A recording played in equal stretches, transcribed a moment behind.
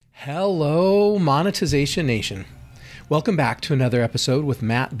Hello, Monetization Nation. Welcome back to another episode with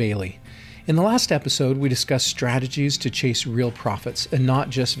Matt Bailey. In the last episode, we discussed strategies to chase real profits and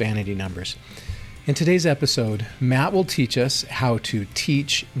not just vanity numbers. In today's episode, Matt will teach us how to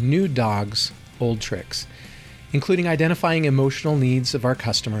teach new dogs old tricks, including identifying emotional needs of our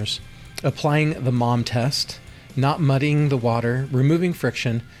customers, applying the mom test, not muddying the water, removing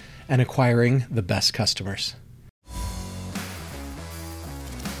friction, and acquiring the best customers.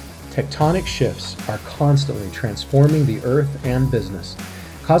 Tectonic shifts are constantly transforming the earth and business,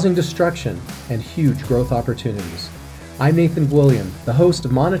 causing destruction and huge growth opportunities. I'm Nathan William, the host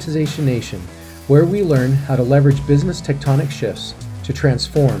of Monetization Nation, where we learn how to leverage business tectonic shifts to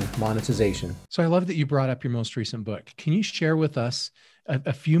transform monetization. So I love that you brought up your most recent book. Can you share with us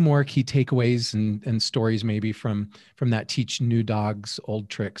a few more key takeaways and stories maybe from that Teach New Dogs Old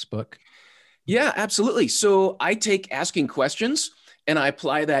Tricks book? Yeah, absolutely. So I take asking questions and I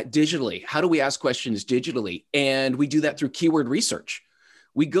apply that digitally. How do we ask questions digitally? And we do that through keyword research.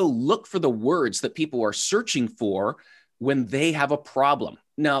 We go look for the words that people are searching for when they have a problem.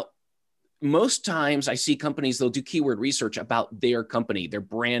 Now, most times I see companies, they'll do keyword research about their company, their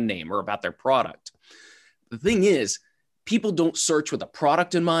brand name, or about their product. The thing is, people don't search with a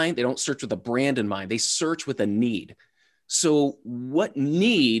product in mind. They don't search with a brand in mind. They search with a need. So what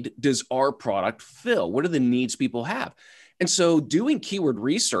need does our product fill? What are the needs people have? And so doing keyword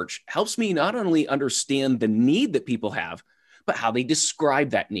research helps me not only understand the need that people have, but how they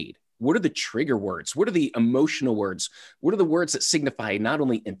describe that need. What are the trigger words? What are the emotional words? What are the words that signify not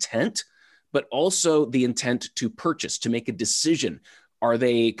only intent, but also the intent to purchase, to make a decision? Are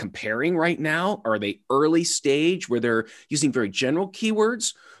they comparing right now? Are they early stage where they're using very general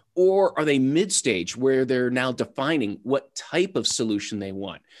keywords? Or are they mid-stage where they're now defining what type of solution they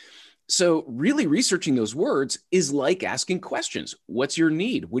want? So really researching those words is like asking questions. What's your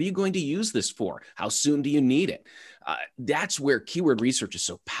need? What are you going to use this for? How soon do you need it? That's where keyword research is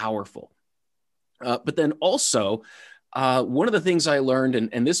so powerful. But then also, one of the things I learned,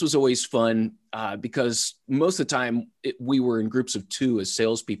 and this was always fun because most of the time we were in groups of two as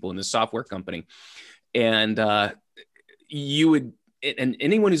salespeople in the software company. And and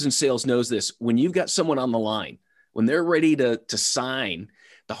anyone who's in sales knows this, when you've got someone on the line, when they're ready to sign,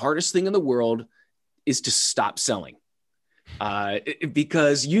 the hardest thing in the world is to stop selling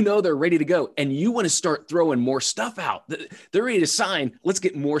because they're ready to go and you want to start throwing more stuff out. They're ready to sign. Let's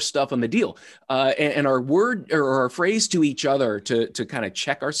get more stuff on the deal. And our word or our phrase to each other to kind of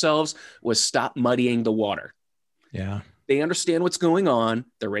check ourselves was stop muddying the water. Yeah. They understand what's going on.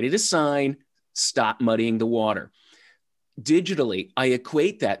 They're ready to sign. Stop muddying the water. Digitally, I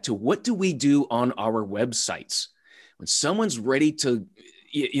equate that to what do we do on our websites? When someone's ready to,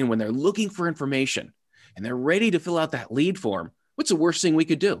 when they're looking for information and they're ready to fill out that lead form, what's the worst thing we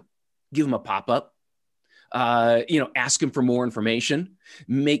could do? Give them a pop-up, ask them for more information,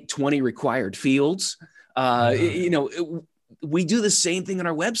 make 20 required fields. We do the same thing on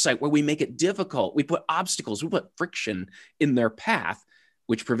our website where we make it difficult. We put obstacles, we put friction in their path,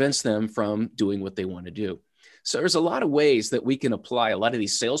 which prevents them from doing what they want to do. So there's a lot of ways that we can apply a lot of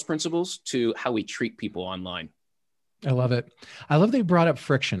these sales principles to how we treat people online. I love it. I love that you brought up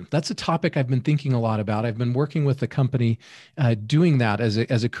friction. That's a topic I've been thinking a lot about. I've been working with the company doing that as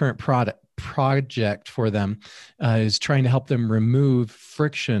a current project for them, is trying to help them remove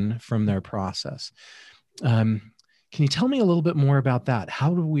friction from their process. Can you tell me a little bit more about that?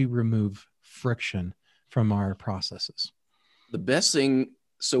 How do we remove friction from our processes? The best thing,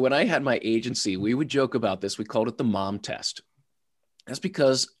 so when I had my agency, we would joke about this. We called it the mom test. That's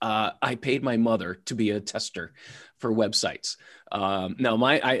because I paid my mother to be a tester for websites. I'm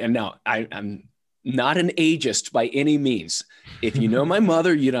not an ageist by any means. If you know my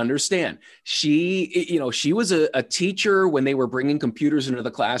mother, you'd understand. She was a teacher when they were bringing computers into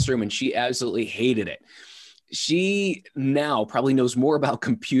the classroom, and she absolutely hated it. She now probably knows more about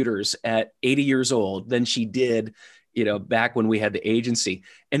computers at 80 years old than she did, back when we had the agency.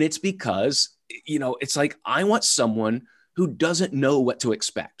 And it's because, it's like, I want someone who doesn't know what to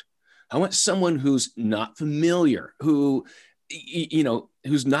expect. I want someone who's not familiar, who's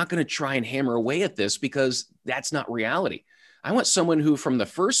not going to try and hammer away at this because that's not reality. I want someone who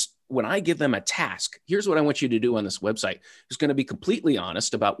when I give them a task, here's what I want you to do on this website, who's going to be completely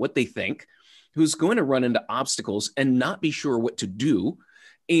honest about what they think, who's going to run into obstacles and not be sure what to do.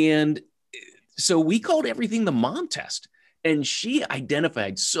 And so we called everything the mom test. And she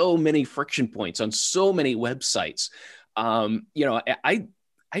identified so many friction points on so many websites.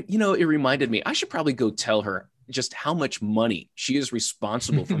 It reminded me, I should probably go tell her just how much money she is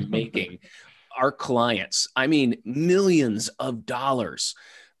responsible for making our clients. I mean, millions of dollars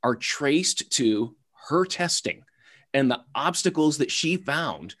are traced to her testing and the obstacles that she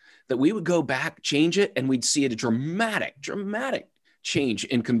found, that we would go back, change it, and we'd see a dramatic change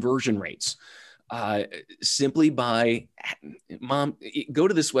in conversion rates. Simply by, Mom, go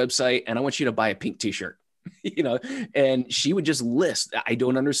to this website and I want you to buy a pink t-shirt. And she would just list, I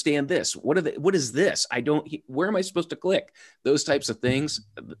don't understand this. What is this? Where am I supposed to click? Those types of things.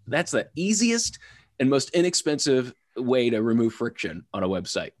 That's the easiest and most inexpensive way to remove friction on a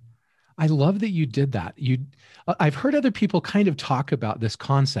website. I love that you did that. I've heard other people kind of talk about this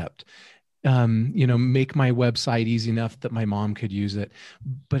concept. Make my website easy enough that my mom could use it.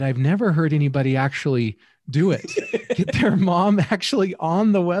 But I've never heard anybody actually do it. Get their mom actually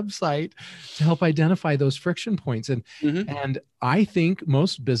on the website to help identify those friction points. And I think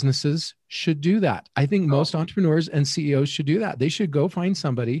most businesses should do that. I think most entrepreneurs and CEOs should do that. They should go find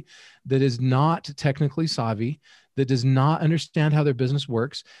somebody that is not technically savvy, that does not understand how their business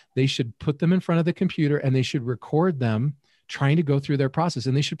works. They should put them in front of the computer and they should record them trying to go through their process.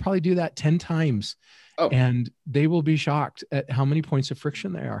 And they should probably do that 10 times. And they will be shocked at how many points of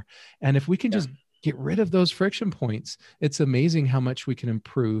friction there are. And if we can just get rid of those friction points, it's amazing how much we can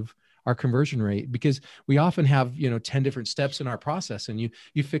improve our conversion rate, because we often have, 10 different steps in our process, and you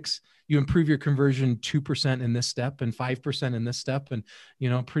improve your conversion 2% in this step and 5% in this step. And,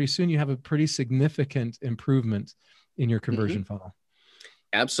 pretty soon you have a pretty significant improvement in your conversion funnel.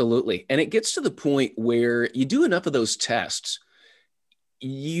 Absolutely. And it gets to the point where you do enough of those tests,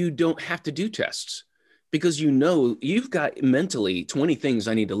 you don't have to do tests, because you've got mentally 20 things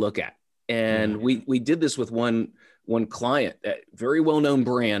I need to look at. And we did this with one client, a very well-known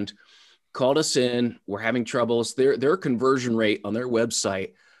brand, called us in. We're having troubles. Their conversion rate on their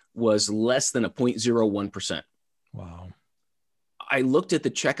website was less than 0.01%. Wow. I looked at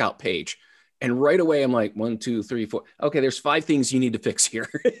the checkout page, and right away I'm like, 1, 2, 3, 4. Okay, there's 5 things you need to fix here.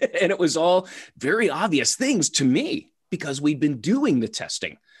 And it was all very obvious things to me, because we'd been doing the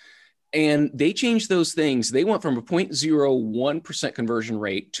testing. And they changed those things. They went from a 0.01% conversion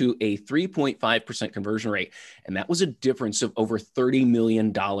rate to a 3.5% conversion rate. And that was a difference of over $30 million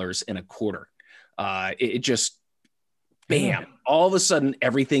in a quarter. It just, bam, all of a sudden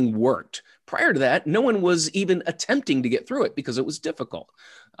everything worked. Prior to that, no one was even attempting to get through it because it was difficult.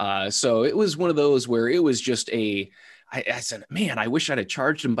 So it was one of those where it was just I said, man, I wish I'd have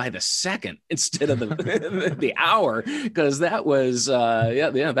charged him by the second instead of the hour, because that was,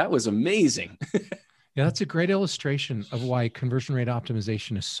 that was amazing. Yeah, that's a great illustration of why conversion rate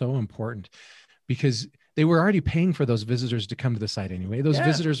optimization is so important, because they were already paying for those visitors to come to the site anyway. Those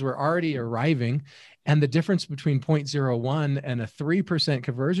visitors were already arriving. And the difference between 0.01 and a 3%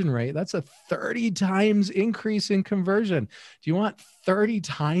 conversion rate, that's a 30 times increase in conversion. Do you want 30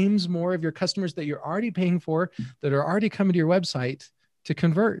 times more of your customers that you're already paying for, that are already coming to your website, to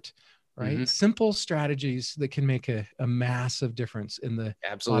convert? Right? Simple strategies that can make a massive difference in the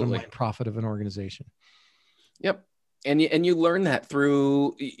bottom line profit of an organization. Yep. And you learn that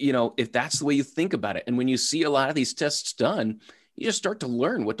through, if that's the way you think about it. And when you see a lot of these tests done, you just start to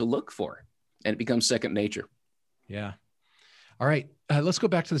learn what to look for, and it becomes second nature. Yeah. All right. Let's go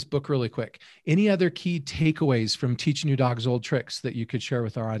back to this book really quick. Any other key takeaways from Teaching Your Dogs Old Tricks that you could share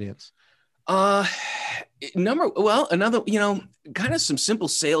with our audience? Another, kind of some simple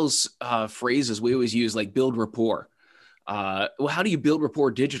sales phrases we always use, like build rapport. How do you build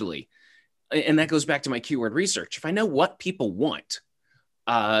rapport digitally? And that goes back to my keyword research. If I know what people want,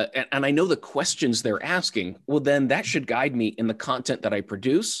 and I know the questions they're asking, well, then that should guide me in the content that I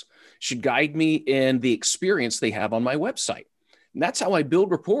produce, should guide me in the experience they have on my website. And that's how I build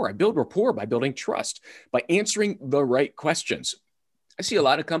rapport. I build rapport by building trust, by answering the right questions. I see a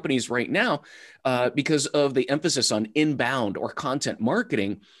lot of companies right now, because of the emphasis on inbound or content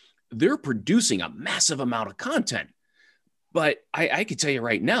marketing, they're producing a massive amount of content. But I can tell you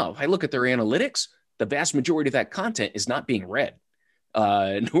right now, if I look at their analytics, the vast majority of that content is not being read,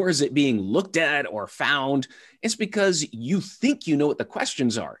 nor is it being looked at or found. It's because you think you know what the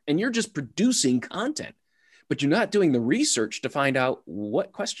questions are, and you're just producing content, but you're not doing the research to find out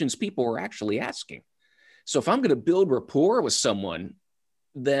what questions people are actually asking. So if I'm going to build rapport with someone,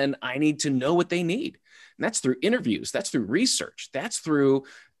 then I need to know what they need. And that's through interviews. That's through research. That's through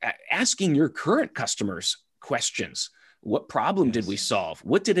asking your current customers questions. What problem did we solve?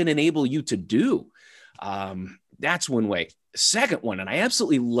 What did it enable you to do? That's one way. Second one, and I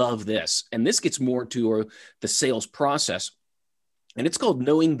absolutely love this, and this gets more to the sales process, and it's called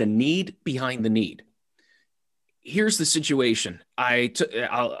knowing the need behind the need. Here's the situation.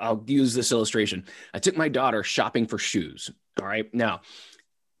 I'll use this illustration. I took my daughter shopping for shoes. All right. Now,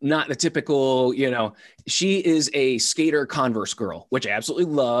 not the typical, she is a skater Converse girl, which I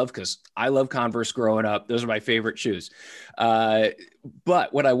absolutely love because I love Converse growing up. Those are my favorite shoes.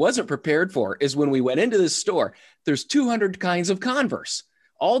 But what I wasn't prepared for is when we went into this store, there's 200 kinds of Converse,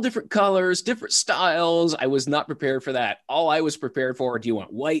 all different colors, different styles. I was not prepared for that. All I was prepared for, do you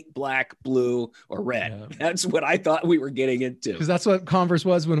want white, black, blue, or red? Yeah. That's what I thought we were getting into. Because that's what Converse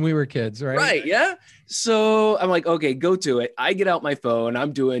was when we were kids, right? Right. Yeah. So I'm like, okay, go to it. I get out my phone.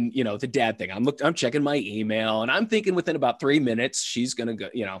 I'm doing, the dad thing. I'm checking my email, and I'm thinking within about 3 minutes, she's going to go,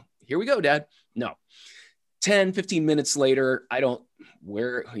 here we go, Dad. No. 10, 15 minutes later,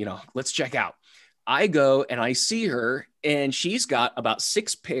 let's check out. I go and I see her, and she's got about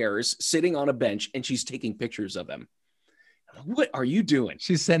 6 pairs sitting on a bench, and she's taking pictures of them. What are you doing?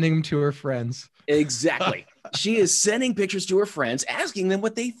 She's sending them to her friends. Exactly. She is sending pictures to her friends, asking them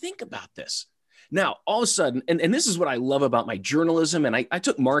what they think about this. Now, all of a sudden, and this is what I love about my journalism, and I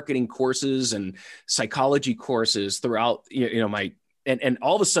took marketing courses and psychology courses throughout, and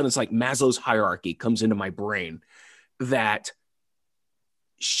all of a sudden it's like Maslow's hierarchy comes into my brain, that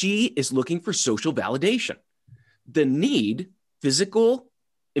she is looking for social validation. The need, physical,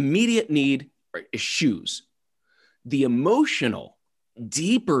 immediate need, is shoes. The emotional,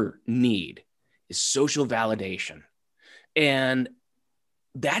 deeper need is social validation. And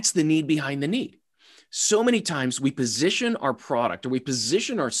that's the need behind the need. So many times we position our product or we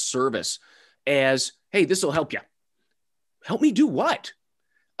position our service as, hey, this will help you. Help me do what?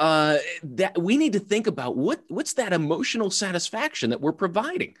 That we need to think about what's that emotional satisfaction that we're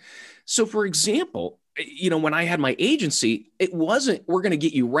providing. So for example, when I had my agency, it wasn't, we're going to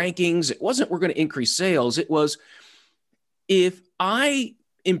get you rankings. It wasn't, we're going to increase sales. It was, if I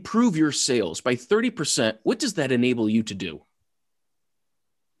improve your sales by 30%, what does that enable you to do?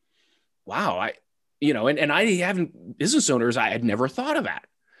 Wow. And I haven't, business owners, I had never thought of that.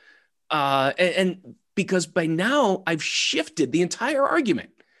 And because by now I've shifted the entire argument.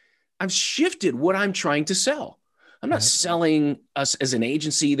 I've shifted what I'm trying to sell. I'm not selling us as an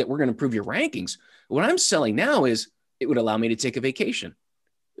agency that we're going to improve your rankings. What I'm selling now is it would allow me to take a vacation.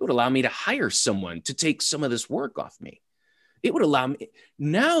 It would allow me to hire someone to take some of this work off me. It would allow me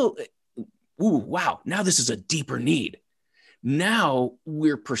now. Ooh, wow. Now this is a deeper need. Now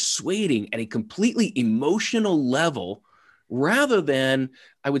we're persuading at a completely emotional level rather than,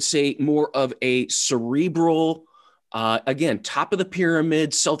 I would say, more of a cerebral, again, top of the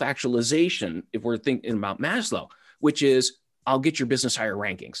pyramid self-actualization, if we're thinking about Maslow, which is, I'll get your business higher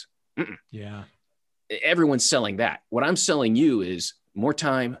rankings. Yeah. Everyone's selling that. What I'm selling you is more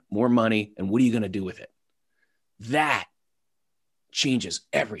time, more money, and what are you going to do with it? That changes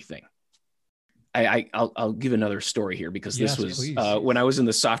everything. I'll give another story here because this was when I was in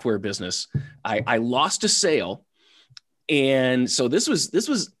the software business. I lost a sale, and so this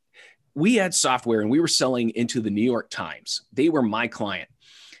was we had software and we were selling into the New York Times. They were my client,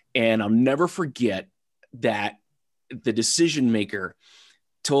 and I'll never forget that the decision maker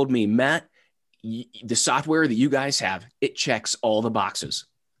told me, Matt, the software that you guys have, it checks all the boxes.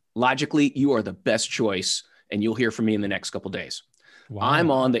 Logically, you are the best choice, and you'll hear from me in the next couple of days. Wow.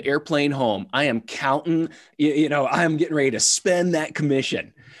 I'm on the airplane home. I am counting, I'm getting ready to spend that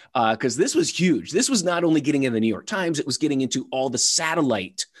commission because this was huge. This was not only getting in the New York Times, it was getting into all the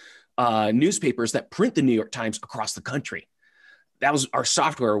satellite newspapers that print the New York Times across the country. That was our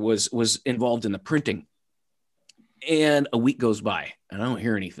software was involved in the printing. And a week goes by and I don't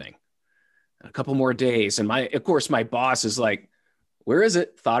hear anything. A couple more days. And of course, my boss is like, where is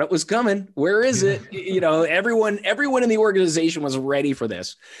it? Thought it was coming. Where is it? Everyone in the organization was ready for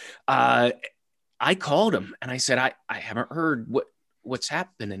this. I called him and I said, I haven't heard what's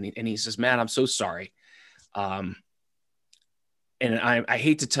happened. And he says, Matt, I'm so sorry. And I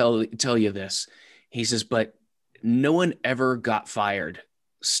hate to tell you this. He says, but no one ever got fired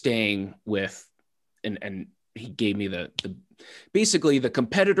staying with, and he gave me basically the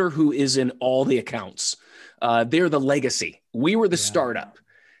competitor who is in all the accounts. They're the legacy. We were the startup.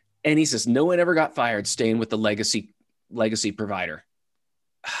 And he says, no one ever got fired staying with the legacy provider.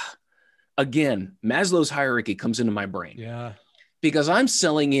 Again, Maslow's hierarchy comes into my brain. Yeah. Because I'm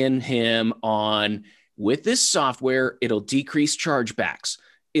selling in him on, with this software, it'll decrease chargebacks.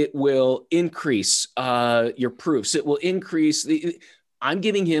 It will increase your proofs. It will increase I'm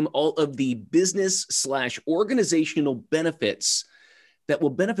giving him all of the business/organizational benefits that will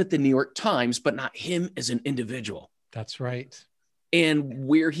benefit the New York Times, but not him as an individual. That's right. And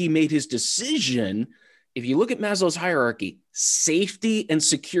where he made his decision, if you look at Maslow's hierarchy, safety and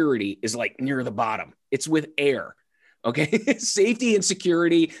security is like near the bottom. It's with air. Okay. Safety and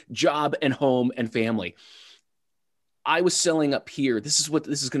security, job and home and family. I was selling up here. This is what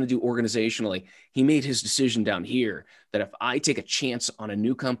this is going to do organizationally. He made his decision down here that if I take a chance on a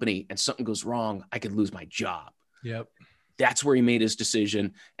new company and something goes wrong, I could lose my job. Yep. That's where he made his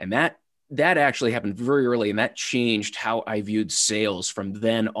decision. And that actually happened very early. And that changed how I viewed sales from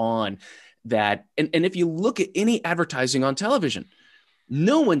then on. That, and if you look at any advertising on television,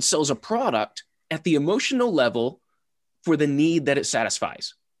 no one sells a product at the emotional level for the need that it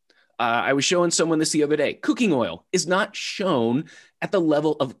satisfies. I was showing someone this the other day. Cooking oil is not shown at the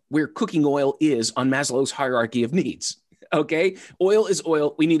level of where cooking oil is on Maslow's hierarchy of needs. Okay. Oil is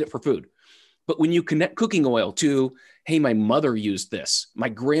oil. We need it for food. But when you connect cooking oil to, hey, my mother used this, my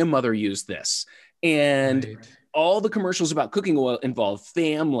grandmother used this, and Right. all the commercials about cooking oil involve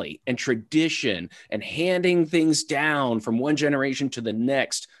family and tradition and handing things down from one generation to the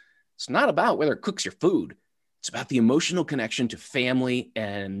next. It's not about whether it cooks your food. It's about the emotional connection to family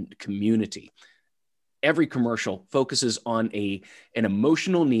and community. Every commercial focuses on an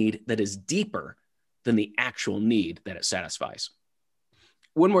emotional need that is deeper than the actual need that it satisfies.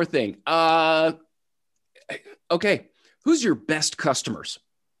 One more thing. Okay, who's your best customers?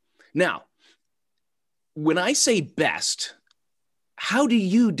 Now, when I say best, how do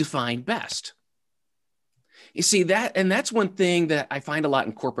you define best? You see that, and that's one thing that I find a lot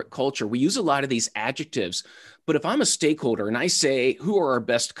in corporate culture. We use a lot of these adjectives, but if I'm a stakeholder and I say, who are our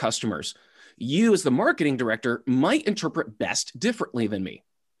best customers? You as the marketing director might interpret best differently than me.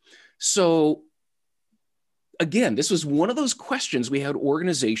 So again, this was one of those questions we had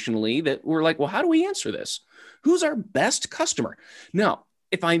organizationally that we're like, well, how do we answer this? Who's our best customer? Now,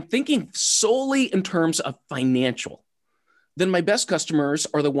 if I'm thinking solely in terms of financial, then my best customers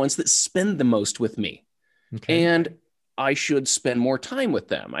are the ones that spend the most with me. Okay. And I should spend more time with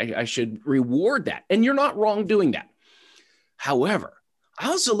them. I should reward that. And you're not wrong doing that. However, I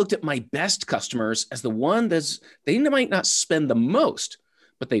also looked at my best customers as the one they might not spend the most,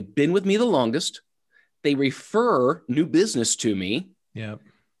 but they've been with me the longest. They refer new business to me. Yep.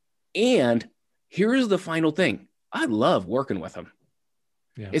 And here's the final thing. I love working with them.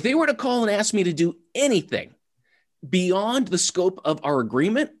 Yeah. If they were to call and ask me to do anything beyond the scope of our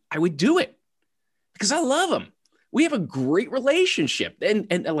agreement, I would do it because I love them. We have a great relationship.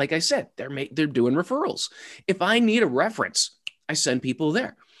 And like I said, they're doing referrals. If I need a reference, I send people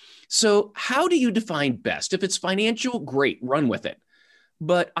there. So how do you define best? If it's financial, great, run with it.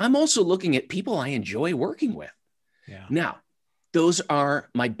 But I'm also looking at people I enjoy working with. Yeah. Now, those are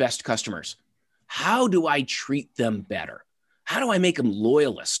my best customers. How do I treat them better? How do I make them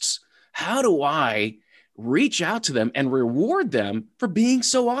loyalists? How do I reach out to them and reward them for being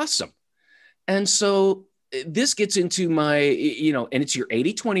so awesome? And so this gets into my, and it's your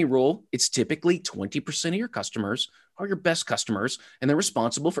 80-20 rule. It's typically 20% of your customers are your best customers, and they're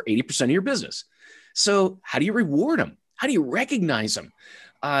responsible for 80% of your business. So how do you reward them? How do you recognize them?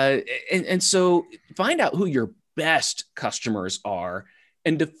 And so find out who your best customers are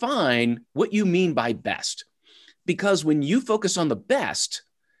and define what you mean by best. Because when you focus on the best,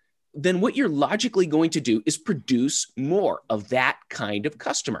 then what you're logically going to do is produce more of that kind of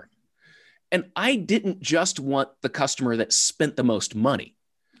customer. And I didn't just want the customer that spent the most money.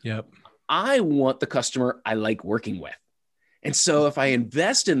 Yep. I want the customer I like working with. And so if I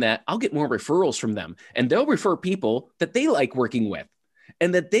invest in that, I'll get more referrals from them, and they'll refer people that they like working with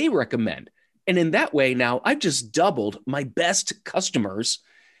and that they recommend. And in that way, now I've just doubled my best customers.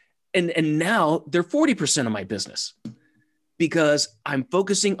 And now they're 40% of my business because I'm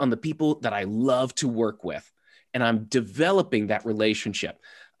focusing on the people that I love to work with, and I'm developing that relationship.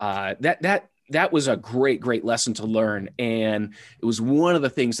 That was a great lesson to learn. And it was one of the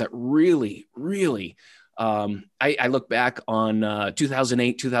things that really, I look back on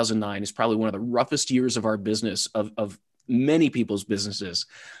 2008, 2009 is probably one of the roughest years of our business, of many people's businesses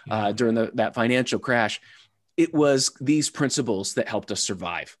during that financial crash. It was these principles that helped us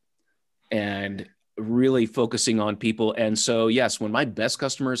survive and really focusing on people. And so, yes, when my best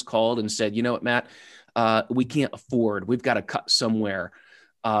customers called and said, you know what, Matt, we can't afford, we've got to cut somewhere.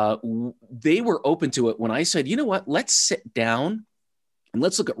 They were open to it when I said, you know what, let's sit down and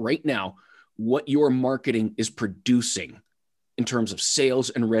let's look at right now what your marketing is producing in terms of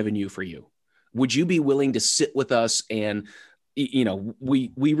sales and revenue for you. Would you be willing to sit with us? And,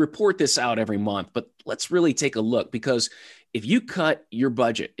 we report this out every month, but let's really take a look, because if you cut your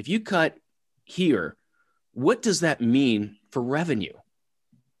budget, if you cut here, what does that mean for revenue?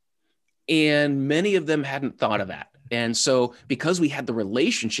 And many of them hadn't thought of that. And so because we had the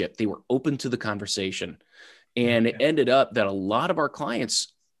relationship, they were open to the conversation. And it ended up that a lot of our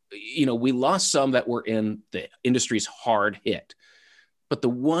clients, we lost some that were in the industries hard hit, But the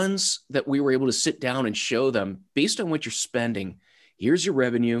ones that we were able to sit down and show them, based on what you're spending, here's your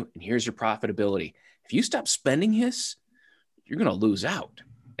revenue and here's your profitability. If you stop spending this, you're going to lose out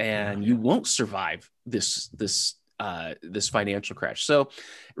and you won't survive this financial crash. So it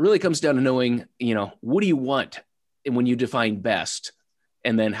really comes down to knowing, what do you want? And when you define best,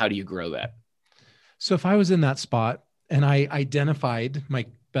 and then how do you grow that? So if I was in that spot and I identified my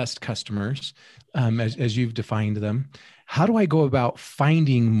best customers, as you've defined them, how do I go about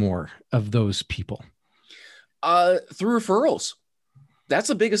finding more of those people? Through referrals. That's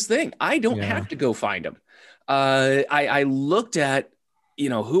the biggest thing. I don't have to go find them. I looked at,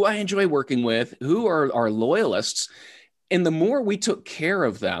 who I enjoy working with, who are our loyalists. And the more we took care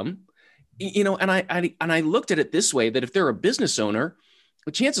of them, and I looked at it this way, that if they're a business owner,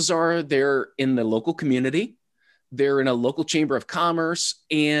 the chances are they're in the local community, they're in a local chamber of commerce,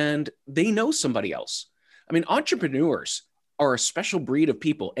 and they know somebody else. I mean, entrepreneurs are a special breed of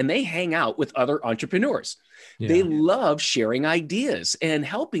people, and they hang out with other entrepreneurs. Yeah. They love sharing ideas and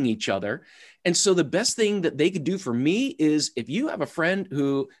helping each other. And so the best thing that they could do for me is, if you have a friend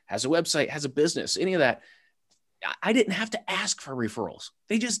who has a website, has a business, any of that, I didn't have to ask for referrals.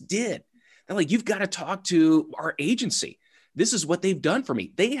 They just did. They're like, you've got to talk to our agency. This is what they've done for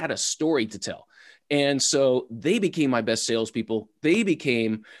me. They had a story to tell. And so they became my best salespeople. They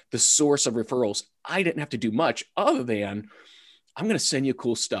became the source of referrals. I didn't have to do much other than, I'm going to send you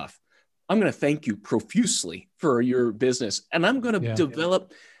cool stuff. I'm going to thank you profusely for your business. And I'm going to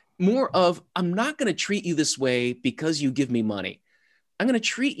develop more of, I'm not going to treat you this way because you give me money. I'm going to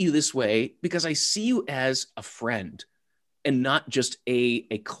treat you this way because I see you as a friend and not just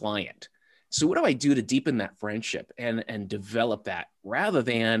a client. So what do I do to deepen that friendship and develop that rather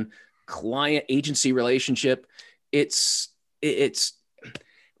than client agency relationship? It's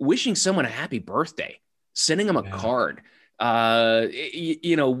wishing someone a happy birthday, sending them a card. We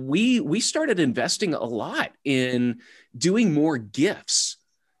started investing a lot in doing more gifts,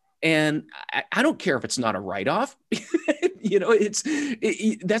 and I don't care if it's not a write-off. That's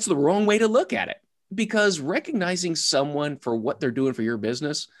the wrong way to look at it, because recognizing someone for what they're doing for your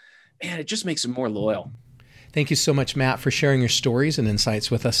business, man, it just makes them more loyal. Thank you so much, Matt, for sharing your stories and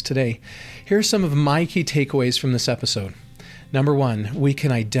insights with us today. Here are some of my key takeaways from this episode. Number one, we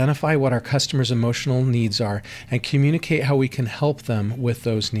can identify what our customers' emotional needs are and communicate how we can help them with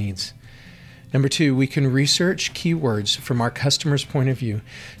those needs. Number two, we can research keywords from our customer's point of view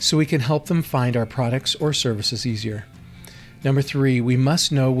so we can help them find our products or services easier. Number three, we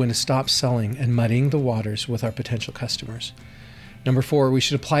must know when to stop selling and muddying the waters with our potential customers. Number four, we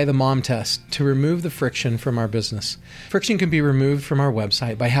should apply the MOM test to remove the friction from our business. Friction can be removed from our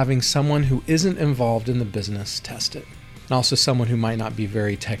website by having someone who isn't involved in the business test it, and also someone who might not be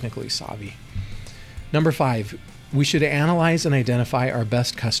very technically savvy. Number five, we should analyze and identify our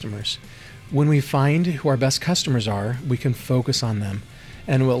best customers. When we find who our best customers are, we can focus on them,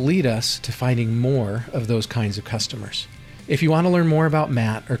 and it will lead us to finding more of those kinds of customers. If you want to learn more about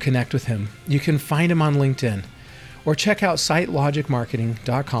Matt or connect with him, you can find him on LinkedIn, or check out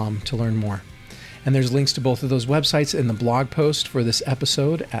SiteLogicMarketing.com to learn more. And there's links to both of those websites in the blog post for this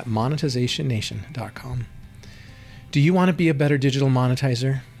episode at monetizationnation.com. Do you want to be a better digital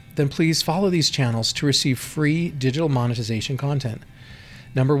monetizer? Then please follow these channels to receive free digital monetization content.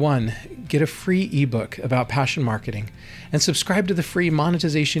 Number one, get a free ebook about passion marketing and subscribe to the free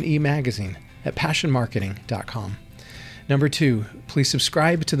Monetization e-magazine at passionmarketing.com. Number two, please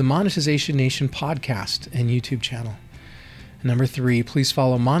subscribe to the Monetization Nation podcast and YouTube channel. Number three, please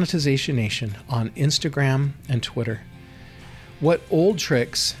follow Monetization Nation on Instagram and Twitter. What old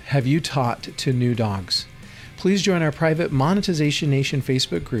tricks have you taught to new dogs? Please join our private Monetization Nation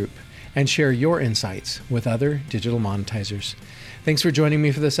Facebook group and share your insights with other digital monetizers. Thanks for joining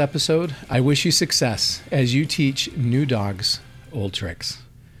me for this episode. I wish you success as you teach new dogs old tricks.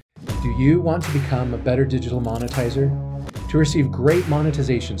 Do you want to become a better digital monetizer? To receive great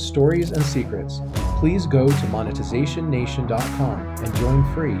monetization stories and secrets, please go to monetizationnation.com and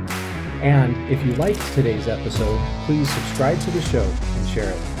join free. And if you liked today's episode, please subscribe to the show and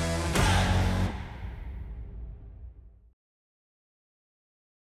share it.